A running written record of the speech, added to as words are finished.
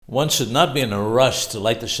One should not be in a rush to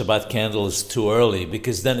light the Shabbat candles too early,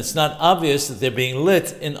 because then it's not obvious that they're being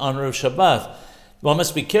lit in honor of Shabbat. One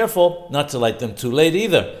must be careful not to light them too late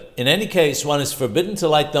either. In any case, one is forbidden to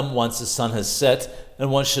light them once the sun has set,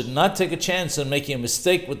 and one should not take a chance on making a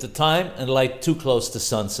mistake with the time and light too close to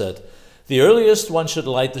sunset. The earliest one should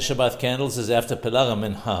light the Shabbat candles is after Pelah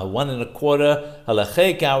Minha, 1¼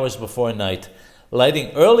 halachic hours before night.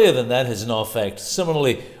 Lighting earlier than that has no effect.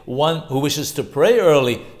 Similarly, one who wishes to pray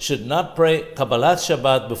early should not pray Kabbalat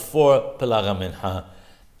Shabbat before Pelah Minha.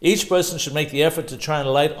 Each person should make the effort to try and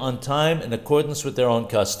light on time in accordance with their own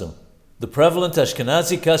custom. The prevalent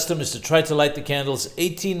Ashkenazi custom is to try to light the candles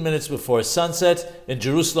 18 minutes before sunset. In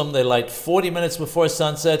Jerusalem, they light 40 minutes before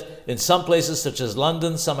sunset. In some places, such as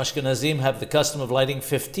London, some Ashkenazim have the custom of lighting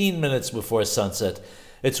 15 minutes before sunset.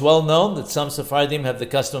 It's well known that some Sephardim have the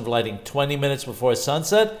custom of lighting 20 minutes before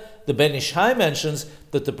sunset. The Ben Ish Hai mentions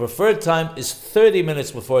that the preferred time is 30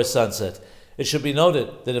 minutes before sunset. It should be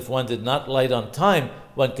noted that if one did not light on time,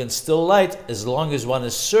 one can still light as long as one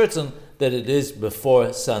is certain that it is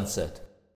before sunset.